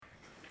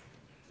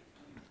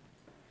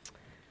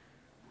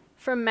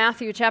From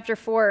Matthew chapter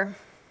 4.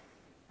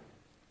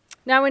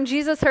 Now when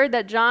Jesus heard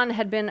that John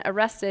had been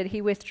arrested,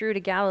 he withdrew to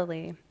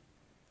Galilee.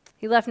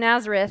 He left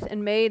Nazareth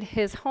and made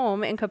his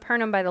home in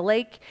Capernaum by the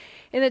lake,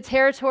 in the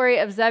territory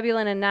of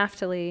Zebulun and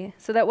Naphtali,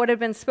 so that what had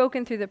been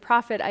spoken through the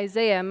prophet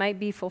Isaiah might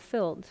be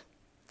fulfilled.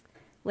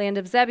 Land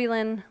of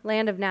Zebulun,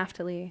 land of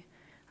Naphtali,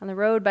 on the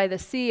road by the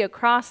sea,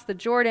 across the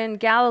Jordan,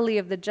 Galilee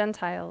of the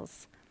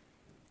Gentiles.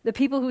 The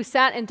people who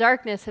sat in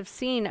darkness have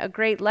seen a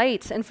great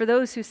light, and for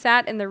those who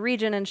sat in the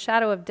region and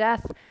shadow of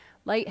death,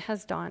 light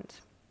has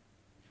dawned.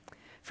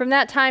 From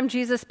that time,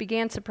 Jesus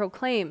began to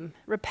proclaim,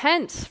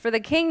 "Repent, for the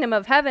kingdom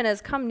of heaven has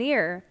come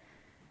near."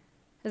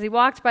 As he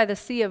walked by the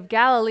Sea of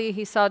Galilee,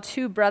 he saw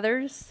two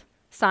brothers,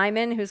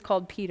 Simon, who's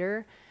called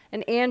Peter,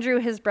 and Andrew,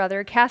 his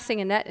brother,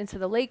 casting a net into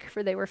the lake,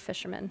 for they were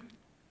fishermen.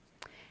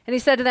 And he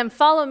said to them,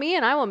 "Follow me,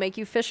 and I will make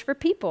you fish for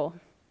people."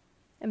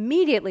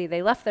 Immediately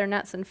they left their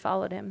nets and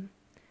followed him.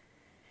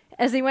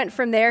 As he went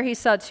from there, he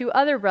saw two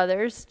other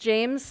brothers,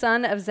 James,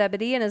 son of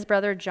Zebedee, and his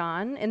brother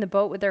John, in the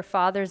boat with their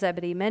father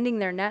Zebedee, mending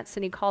their nets,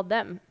 and he called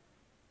them.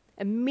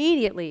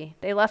 Immediately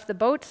they left the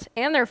boat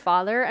and their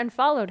father and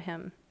followed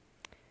him.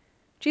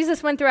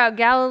 Jesus went throughout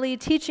Galilee,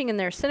 teaching in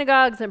their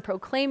synagogues and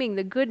proclaiming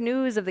the good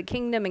news of the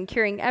kingdom and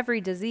curing every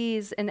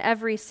disease and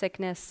every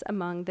sickness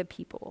among the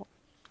people.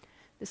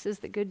 This is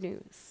the good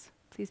news.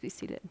 Please be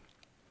seated.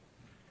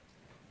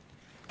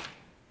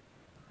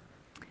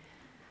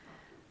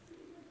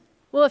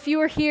 Well, if you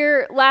were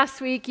here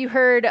last week, you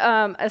heard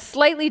a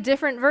slightly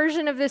different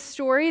version of this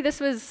story. This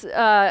was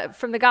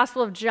from the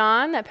Gospel of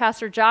John that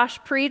Pastor Josh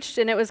preached,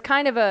 and it was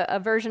kind of a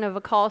version of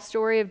a call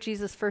story of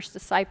Jesus' first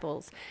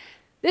disciples.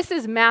 This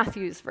is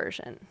Matthew's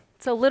version.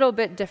 It's a little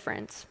bit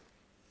different.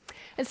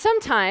 And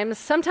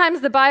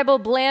sometimes the Bible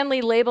blandly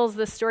labels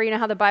this story. You know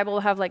how the Bible will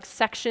have like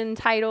section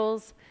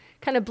titles?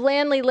 Kind of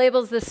blandly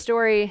labels this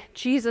story,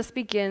 Jesus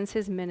begins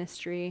his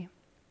ministry.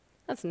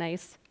 That's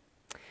nice.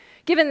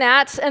 Given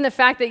that, and the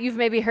fact that you've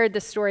maybe heard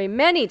this story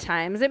many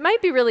times, it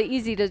might be really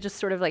easy to just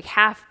sort of like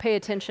half pay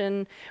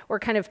attention or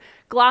kind of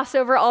gloss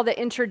over all the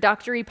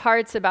introductory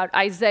parts about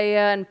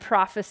Isaiah and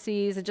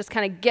prophecies and just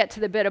kind of get to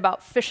the bit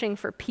about fishing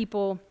for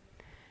people.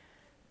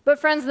 But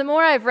friends, the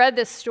more I've read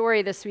this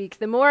story this week,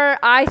 the more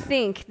I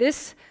think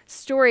this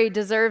story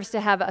deserves to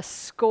have a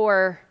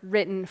score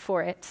written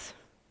for it.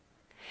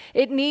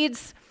 It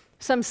needs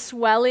some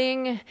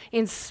swelling,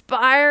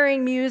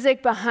 inspiring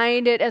music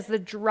behind it as the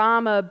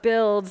drama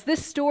builds.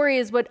 This story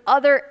is what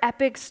other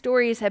epic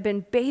stories have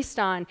been based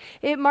on.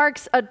 It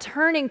marks a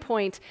turning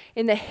point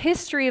in the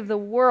history of the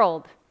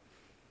world.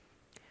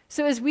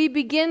 So as we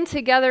begin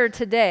together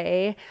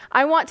today,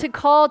 I want to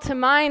call to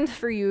mind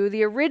for you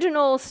the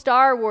original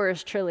Star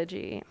Wars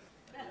trilogy,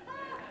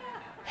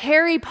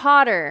 Harry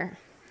Potter,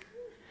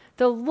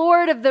 The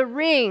Lord of the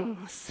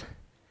Rings,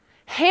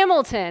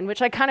 Hamilton,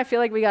 which I kind of feel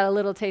like we got a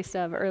little taste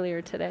of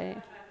earlier today.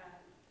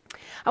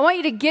 I want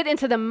you to get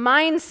into the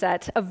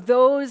mindset of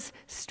those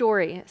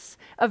stories,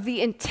 of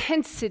the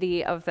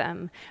intensity of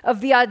them, of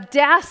the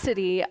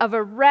audacity of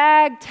a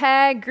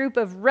ragtag group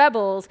of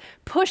rebels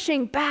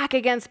pushing back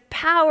against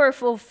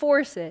powerful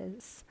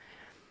forces.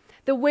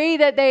 The way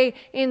that they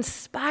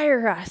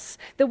inspire us,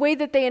 the way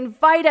that they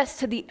invite us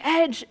to the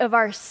edge of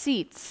our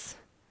seats.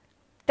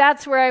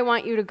 That's where I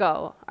want you to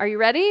go. Are you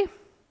ready?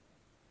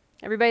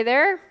 Everybody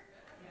there?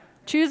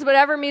 Choose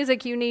whatever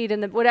music you need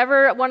and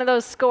whatever one of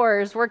those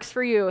scores works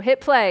for you.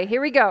 Hit play. Here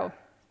we go.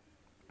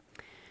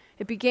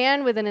 It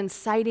began with an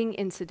inciting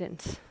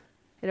incident.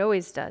 It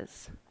always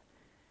does.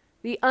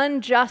 The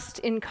unjust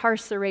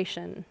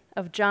incarceration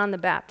of John the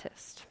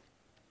Baptist.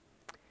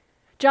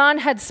 John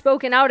had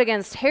spoken out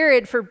against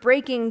Herod for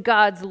breaking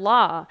God's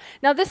law.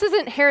 Now, this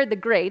isn't Herod the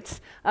Great.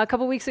 A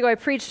couple weeks ago, I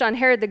preached on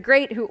Herod the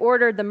Great, who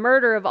ordered the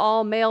murder of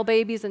all male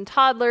babies and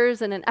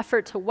toddlers in an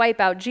effort to wipe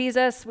out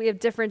Jesus. We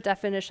have different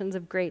definitions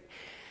of great.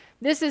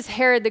 This is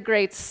Herod the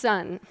Great's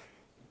son.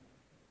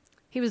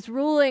 He was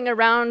ruling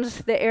around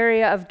the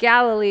area of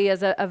Galilee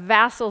as a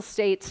vassal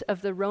state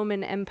of the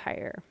Roman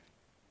Empire.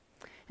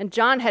 And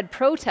John had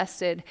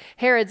protested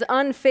Herod's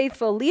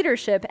unfaithful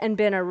leadership and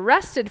been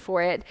arrested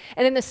for it.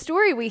 And in the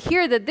story, we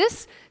hear that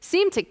this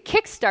seemed to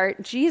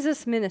kickstart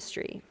Jesus'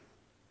 ministry.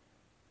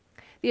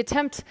 The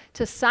attempt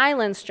to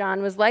silence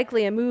John was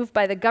likely a move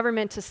by the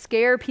government to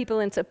scare people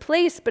into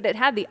place, but it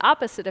had the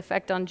opposite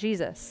effect on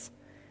Jesus.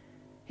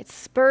 It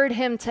spurred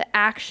him to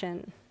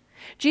action.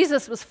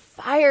 Jesus was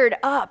fired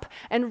up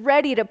and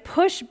ready to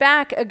push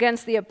back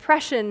against the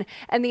oppression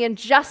and the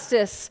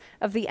injustice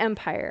of the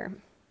empire.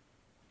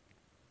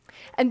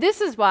 And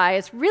this is why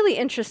it's really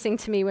interesting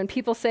to me when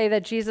people say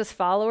that Jesus'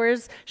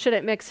 followers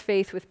shouldn't mix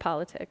faith with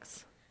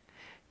politics.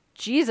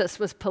 Jesus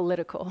was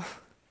political.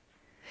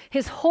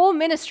 His whole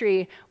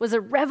ministry was a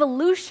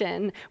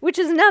revolution, which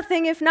is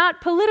nothing if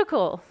not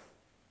political.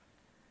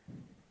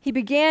 He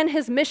began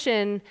his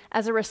mission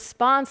as a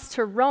response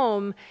to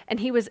Rome, and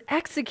he was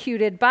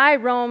executed by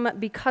Rome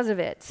because of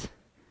it.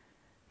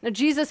 Now,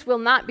 Jesus will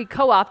not be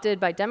co-opted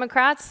by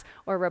Democrats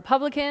or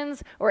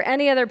Republicans or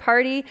any other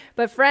party,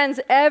 but friends,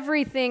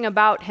 everything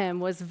about him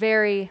was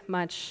very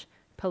much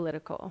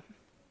political.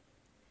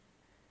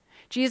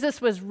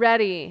 Jesus was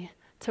ready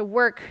to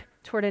work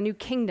toward a new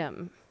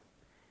kingdom.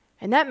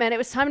 And that meant it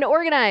was time to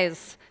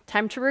organize,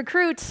 time to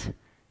recruit,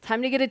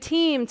 time to get a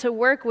team to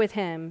work with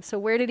him. So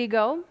where did he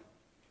go?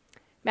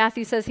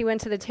 Matthew says he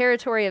went to the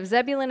territory of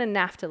Zebulun and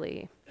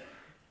Naphtali.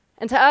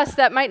 And to us,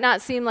 that might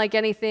not seem like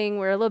anything.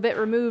 We're a little bit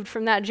removed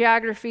from that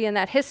geography and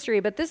that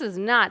history, but this is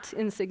not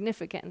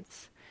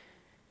insignificant.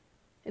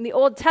 In the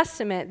Old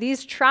Testament,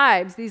 these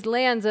tribes, these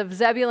lands of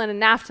Zebulun and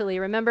Naphtali,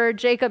 remember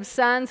Jacob's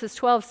sons, his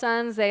 12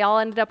 sons, they all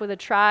ended up with a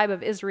tribe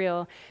of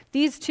Israel.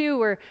 These two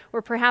were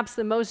perhaps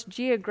the most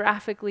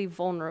geographically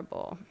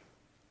vulnerable.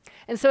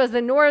 And so as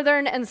the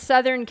northern and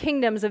southern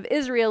kingdoms of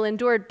Israel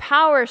endured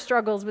power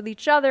struggles with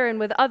each other and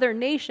with other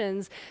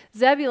nations,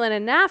 Zebulun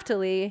and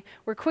Naphtali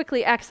were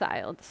quickly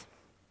exiled.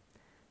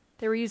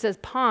 They were used as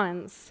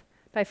pawns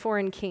by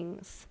foreign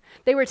kings.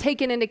 They were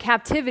taken into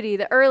captivity,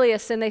 the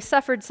earliest, and they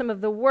suffered some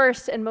of the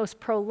worst and most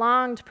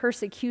prolonged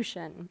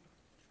persecution.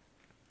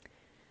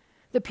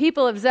 The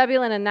people of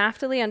Zebulun and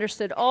Naphtali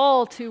understood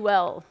all too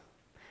well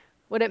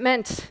what it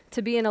meant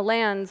to be in a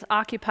land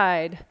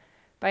occupied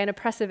by an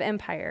oppressive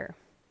empire.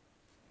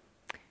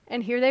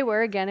 And here they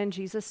were again in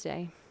Jesus'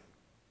 day,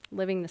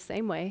 living the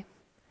same way,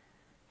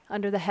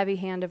 under the heavy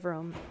hand of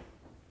Rome.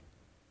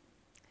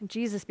 And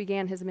Jesus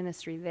began his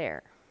ministry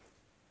there,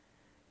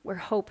 where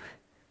hope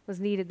was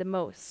needed the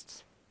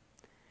most,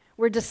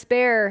 where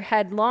despair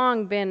had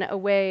long been a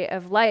way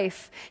of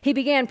life. He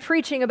began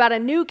preaching about a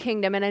new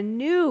kingdom and a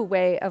new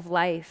way of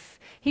life.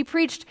 He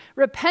preached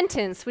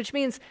repentance, which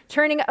means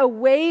turning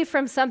away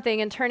from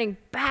something and turning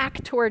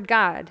back toward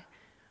God.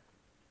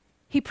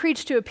 He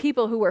preached to a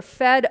people who were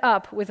fed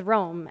up with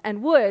Rome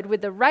and would,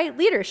 with the right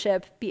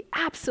leadership, be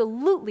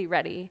absolutely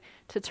ready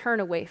to turn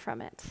away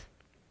from it,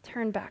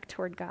 turn back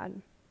toward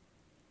God.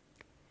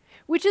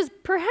 Which is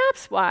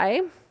perhaps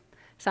why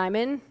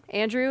Simon,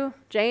 Andrew,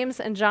 James,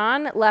 and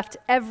John left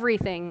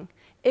everything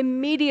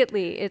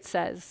immediately, it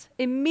says,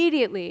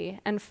 immediately,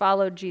 and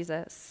followed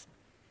Jesus.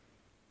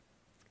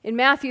 In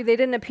Matthew, they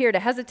didn't appear to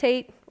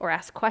hesitate or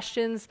ask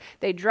questions.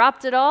 They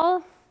dropped it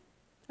all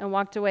and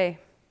walked away.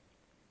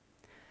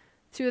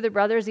 Two of the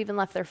brothers even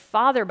left their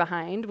father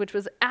behind, which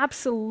was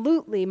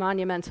absolutely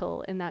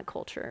monumental in that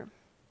culture.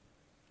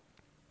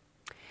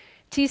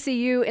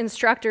 TCU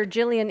instructor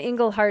Jillian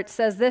Englehart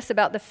says this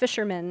about the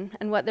fishermen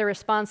and what their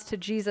response to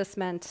Jesus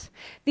meant.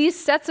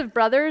 These sets of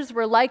brothers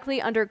were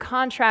likely under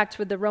contract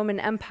with the Roman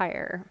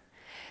Empire.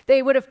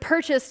 They would have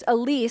purchased a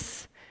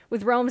lease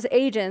with Rome's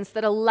agents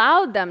that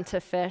allowed them to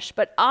fish,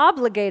 but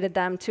obligated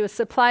them to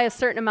supply a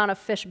certain amount of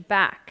fish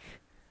back.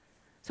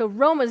 So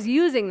Rome was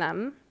using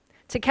them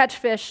to catch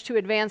fish to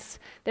advance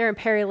their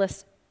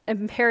imperialist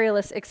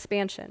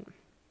expansion.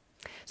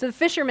 So the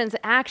fishermen's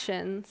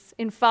actions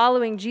in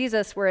following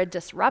Jesus were a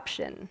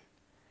disruption,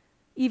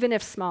 even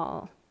if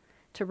small,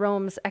 to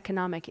Rome's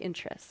economic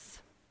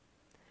interests.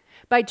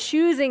 By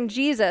choosing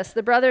Jesus,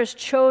 the brothers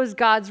chose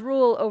God's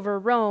rule over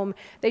Rome.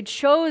 They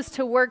chose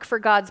to work for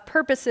God's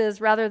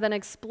purposes rather than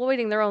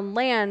exploiting their own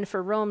land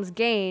for Rome's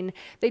gain.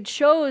 They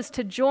chose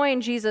to join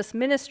Jesus'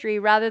 ministry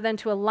rather than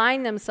to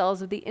align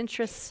themselves with the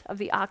interests of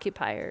the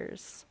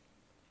occupiers.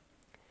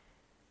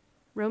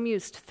 Rome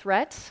used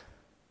threat,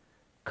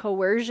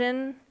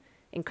 coercion,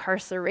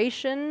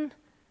 incarceration,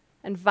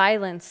 and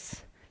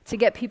violence to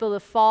get people to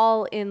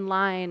fall in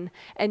line.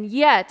 And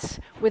yet,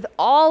 with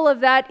all of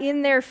that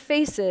in their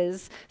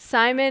faces,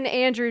 Simon,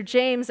 Andrew,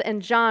 James,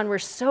 and John were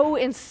so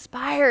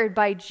inspired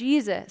by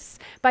Jesus,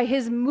 by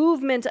his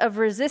movement of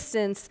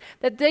resistance,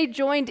 that they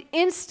joined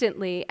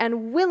instantly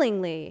and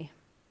willingly,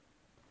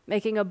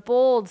 making a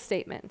bold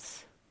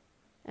statement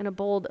and a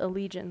bold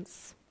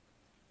allegiance.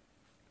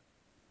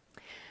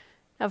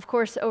 Of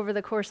course, over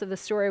the course of the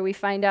story, we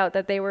find out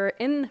that they were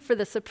in for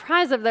the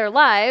surprise of their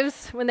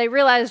lives when they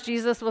realized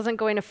Jesus wasn't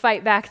going to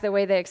fight back the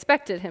way they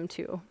expected him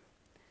to.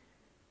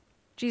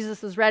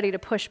 Jesus was ready to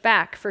push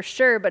back, for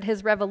sure, but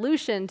his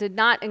revolution did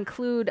not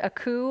include a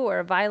coup or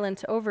a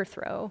violent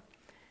overthrow,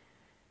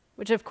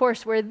 which, of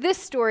course, where this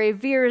story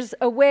veers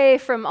away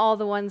from all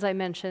the ones I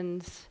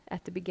mentioned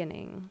at the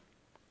beginning.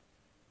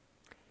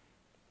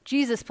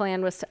 Jesus'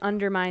 plan was to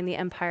undermine the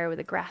empire with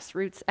a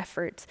grassroots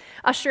effort.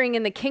 Ushering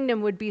in the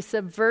kingdom would be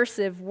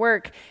subversive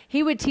work.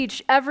 He would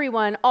teach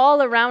everyone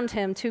all around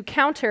him to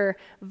counter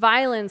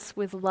violence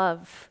with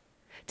love,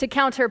 to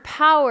counter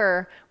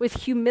power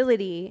with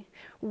humility,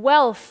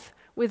 wealth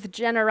with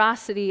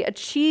generosity,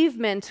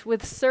 achievement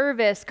with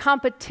service,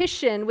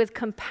 competition with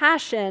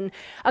compassion,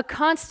 a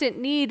constant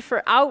need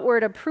for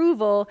outward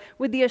approval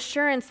with the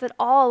assurance that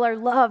all are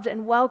loved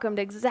and welcomed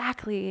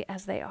exactly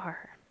as they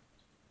are.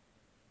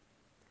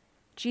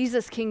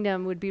 Jesus'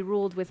 kingdom would be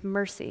ruled with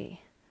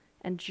mercy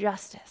and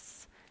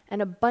justice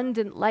and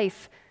abundant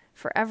life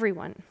for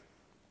everyone.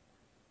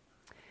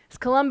 As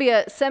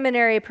Columbia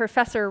Seminary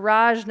professor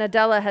Raj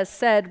Nadella has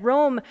said,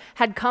 Rome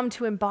had come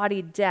to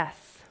embody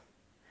death,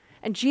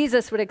 and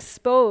Jesus would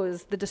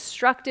expose the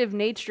destructive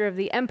nature of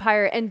the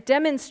empire and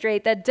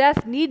demonstrate that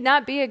death need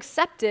not be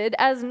accepted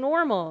as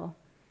normal.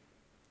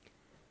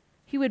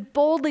 He would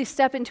boldly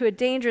step into a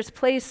dangerous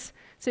place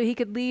so he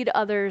could lead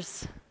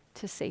others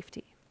to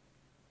safety.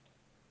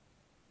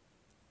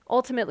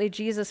 Ultimately,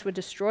 Jesus would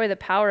destroy the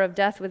power of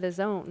death with his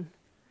own.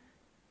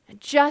 And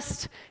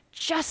just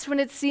when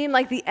it seemed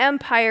like the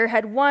empire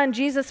had won,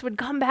 Jesus would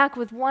come back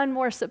with one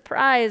more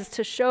surprise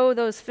to show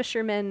those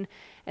fishermen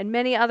and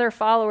many other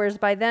followers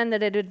by then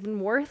that it had been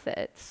worth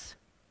it,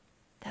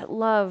 that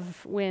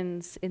love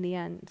wins in the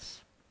end.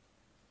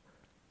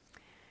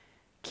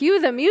 Cue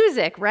the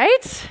music,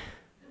 right?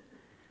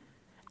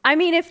 I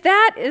mean, if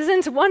that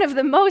isn't one of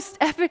the most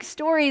epic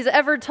stories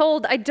ever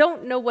told, I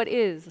don't know what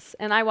is.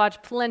 And I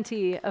watch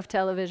plenty of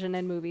television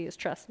and movies,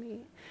 trust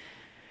me.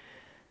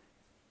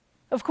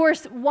 Of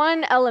course,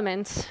 one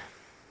element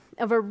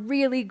of a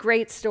really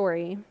great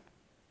story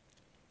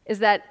is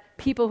that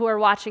people who are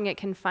watching it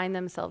can find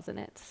themselves in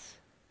it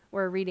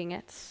or reading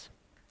it.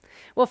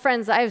 Well,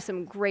 friends, I have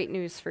some great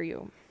news for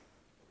you.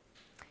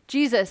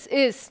 Jesus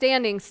is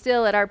standing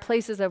still at our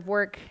places of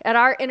work, at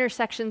our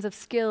intersections of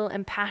skill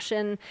and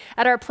passion,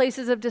 at our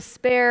places of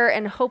despair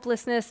and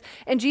hopelessness,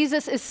 and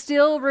Jesus is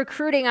still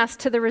recruiting us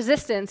to the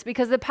resistance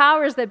because the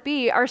powers that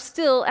be are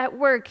still at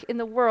work in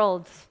the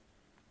world.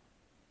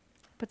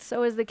 But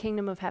so is the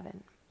kingdom of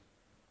heaven.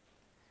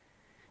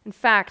 In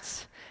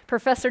fact,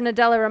 Professor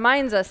Nadella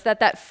reminds us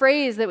that that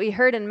phrase that we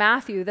heard in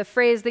Matthew, the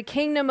phrase, the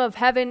kingdom of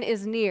heaven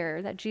is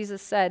near, that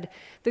Jesus said,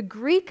 the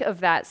Greek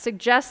of that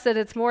suggests that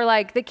it's more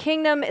like the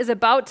kingdom is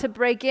about to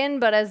break in,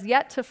 but has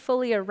yet to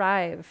fully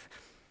arrive.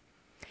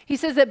 He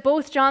says that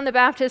both John the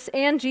Baptist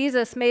and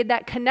Jesus made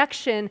that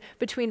connection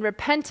between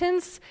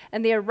repentance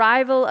and the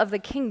arrival of the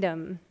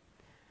kingdom.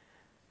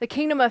 The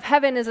kingdom of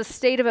heaven is a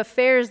state of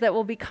affairs that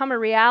will become a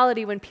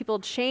reality when people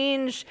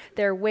change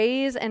their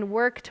ways and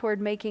work toward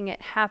making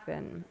it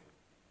happen.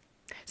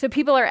 So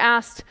people are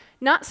asked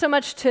not so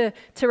much to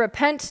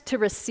repent to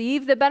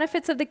receive the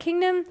benefits of the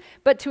kingdom,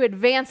 but to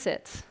advance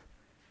it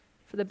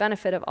for the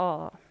benefit of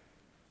all.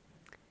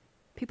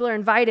 People are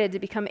invited to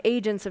become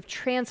agents of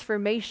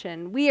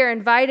transformation. We are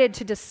invited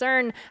to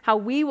discern how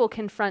we will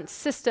confront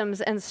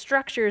systems and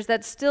structures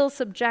that still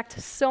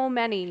subject so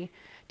many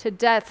to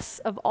deaths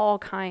of all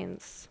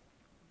kinds.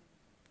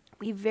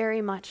 We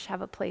very much have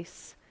a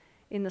place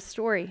in the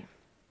story.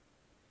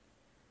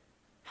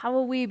 How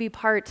will we be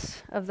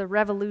part of the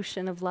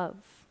revolution of love?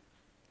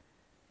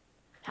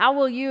 How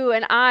will you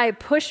and I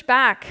push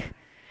back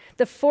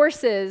the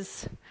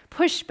forces,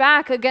 push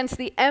back against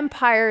the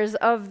empires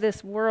of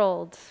this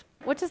world?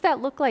 What does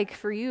that look like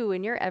for you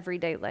in your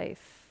everyday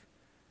life?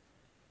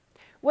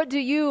 What do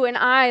you and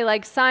I,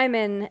 like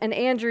Simon and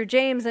Andrew,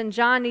 James and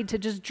John, need to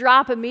just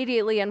drop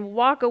immediately and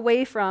walk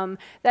away from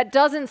that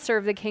doesn't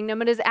serve the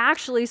kingdom and is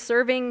actually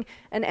serving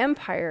an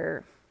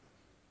empire?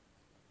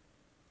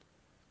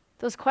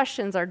 Those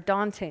questions are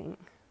daunting.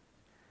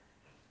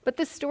 But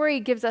this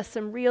story gives us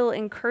some real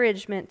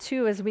encouragement,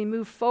 too, as we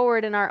move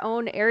forward in our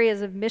own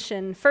areas of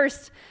mission.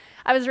 First,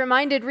 I was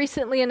reminded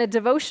recently in a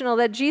devotional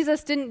that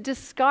Jesus didn't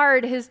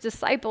discard his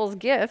disciples'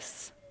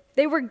 gifts.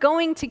 They were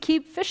going to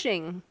keep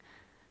fishing,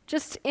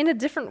 just in a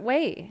different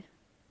way.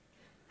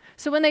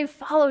 So when they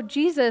followed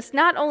Jesus,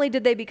 not only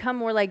did they become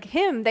more like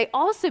him, they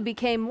also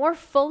became more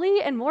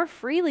fully and more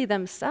freely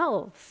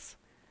themselves.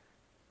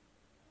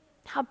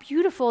 How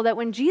beautiful that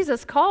when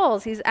Jesus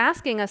calls, he's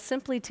asking us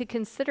simply to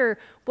consider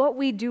what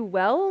we do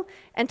well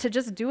and to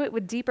just do it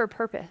with deeper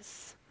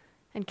purpose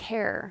and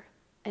care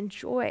and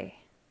joy.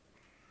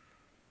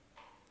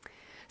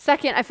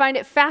 Second, I find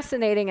it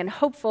fascinating and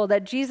hopeful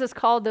that Jesus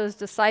called those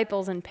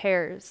disciples in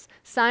pairs,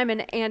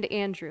 Simon and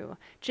Andrew,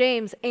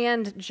 James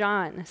and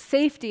John,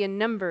 safety in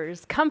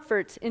numbers,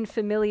 comfort in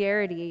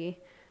familiarity.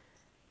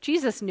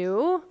 Jesus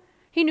knew.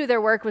 He knew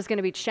their work was going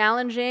to be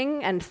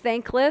challenging and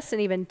thankless and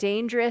even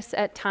dangerous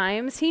at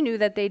times. He knew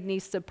that they'd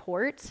need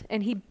support,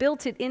 and he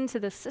built it into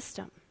the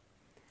system.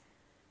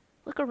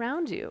 Look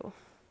around you.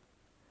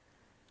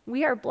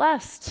 We are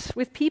blessed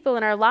with people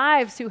in our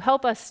lives who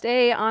help us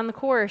stay on the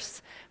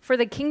course for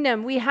the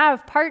kingdom. We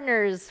have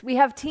partners, we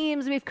have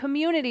teams, we have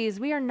communities.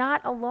 We are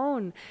not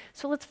alone.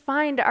 So let's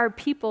find our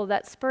people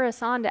that spur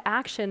us on to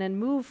action and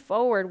move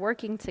forward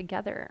working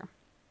together.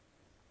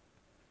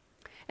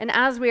 And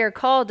as we are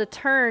called to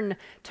turn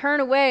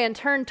away and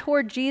turn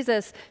toward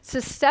Jesus, to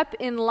step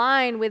in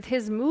line with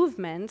his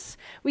movements,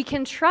 we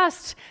can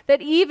trust that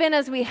even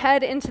as we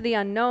head into the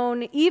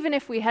unknown, even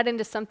if we head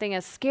into something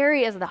as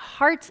scary as the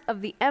heart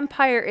of the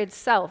empire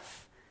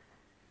itself,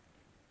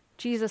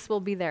 Jesus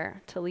will be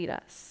there to lead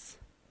us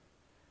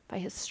by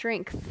his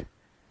strength,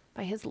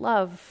 by his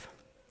love,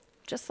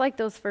 just like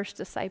those first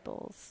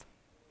disciples.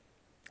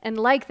 And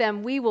like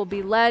them, we will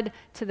be led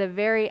to the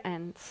very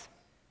end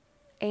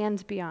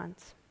and beyond.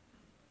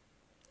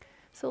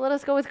 So let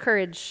us go with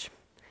courage,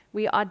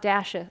 we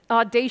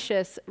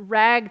audacious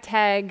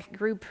ragtag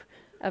group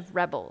of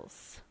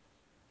rebels.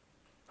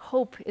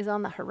 Hope is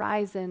on the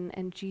horizon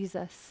and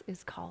Jesus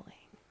is calling.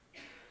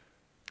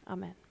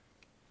 Amen.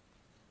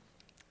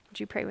 Would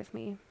you pray with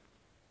me?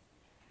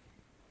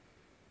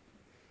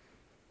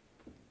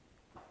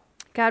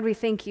 God, we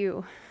thank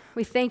you.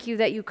 We thank you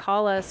that you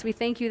call us. We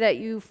thank you that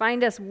you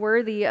find us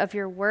worthy of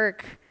your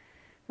work.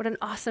 What an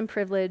awesome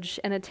privilege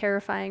and a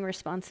terrifying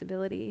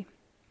responsibility.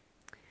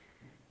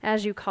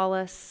 as you call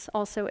us,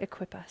 also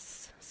equip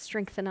us,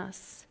 strengthen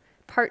us,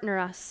 partner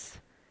us,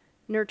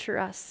 nurture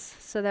us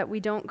so that we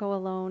don't go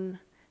alone,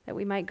 that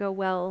we might go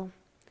well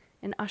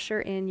and usher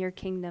in your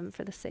kingdom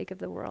for the sake of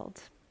the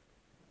world.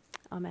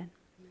 Amen.